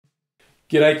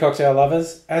G'day cocktail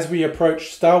lovers. As we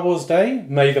approach Star Wars Day,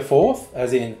 May the 4th,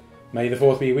 as in May the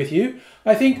 4th be with you,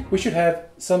 I think we should have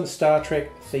some Star Trek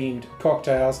themed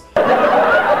cocktails.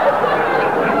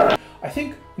 I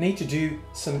think we need to do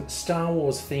some Star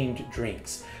Wars themed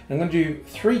drinks. I'm going to do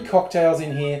 3 cocktails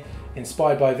in here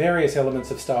inspired by various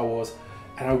elements of Star Wars,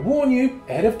 and I warn you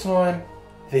ahead of time,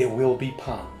 there will be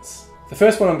puns. The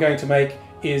first one I'm going to make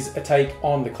is a take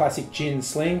on the classic gin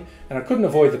sling, and I couldn't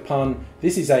avoid the pun.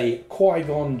 This is a Qui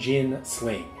Gon Gin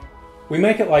Sling. We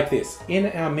make it like this. In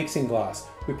our mixing glass,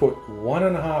 we put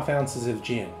 1.5 ounces of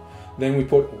gin. Then we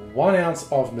put 1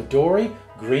 ounce of Midori,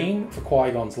 green for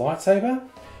Qui-Gon's lightsaber.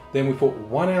 Then we put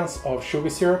 1 ounce of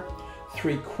sugar syrup,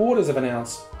 3/4 of an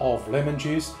ounce of lemon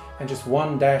juice, and just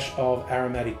 1 dash of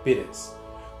aromatic bitters.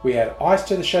 We add ice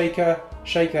to the shaker,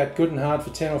 shake that good and hard for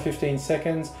 10 or 15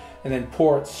 seconds, and then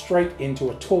pour it straight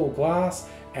into a tall glass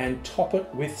and top it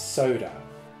with soda.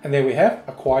 And there we have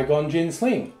a Qui Gon Gin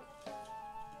Sling.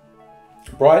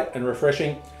 Bright and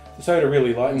refreshing. The soda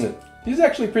really lightens it. This is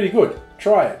actually pretty good.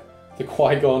 Try it. The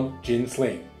Qui Gon Gin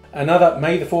Sling. Another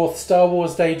May the 4th Star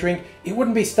Wars Day drink. It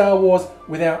wouldn't be Star Wars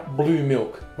without blue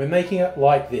milk. We're making it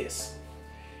like this.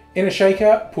 In a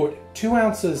shaker, put 2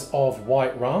 ounces of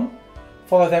white rum.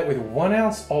 Follow that with 1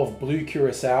 ounce of blue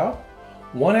curacao,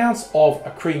 1 ounce of a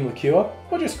cream liqueur,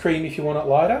 or just cream if you want it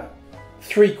lighter,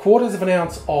 3/4 of an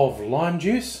ounce of lime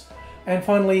juice, and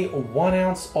finally 1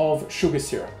 ounce of sugar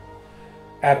syrup.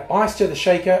 Add ice to the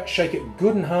shaker, shake it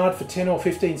good and hard for 10 or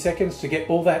 15 seconds to get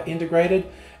all that integrated,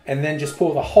 and then just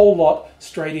pour the whole lot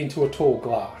straight into a tall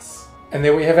glass. And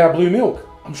there we have our blue milk.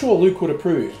 I'm sure Luke would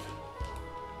approve.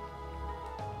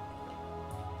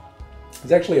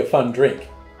 It's actually a fun drink.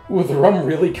 Well, the rum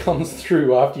really comes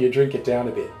through after you drink it down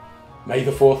a bit. May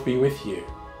the 4th be with you.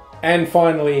 And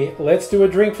finally, let's do a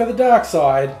drink for the dark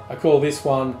side. I call this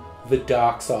one the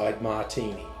Dark Side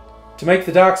Martini. To make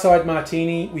the Dark Side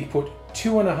Martini, we put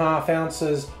 2.5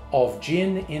 ounces of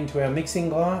gin into our mixing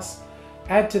glass.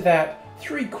 Add to that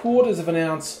 3/4 of an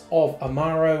ounce of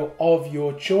amaro of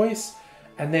your choice,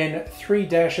 and then 3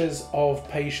 dashes of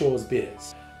Peychaud's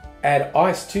bitters. Add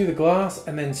ice to the glass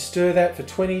and then stir that for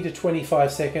 20 to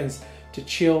 25 seconds to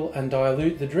chill and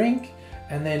dilute the drink,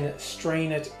 and then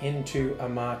strain it into a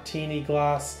martini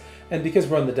glass. And because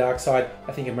we're on the dark side,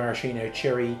 I think a maraschino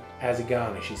cherry as a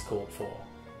garnish is called for.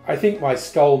 I think my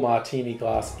skull martini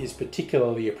glass is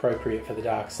particularly appropriate for the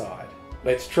dark side.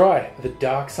 Let's try the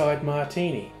Dark Side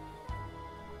Martini.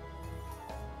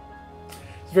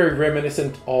 It's very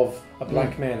reminiscent of a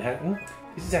Black Manhattan.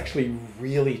 This is actually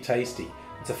really tasty.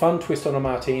 It's a fun twist on a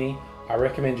martini. I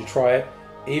recommend you try it,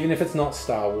 even if it's not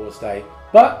Star Wars Day.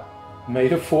 But May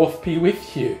the 4th be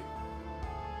with you.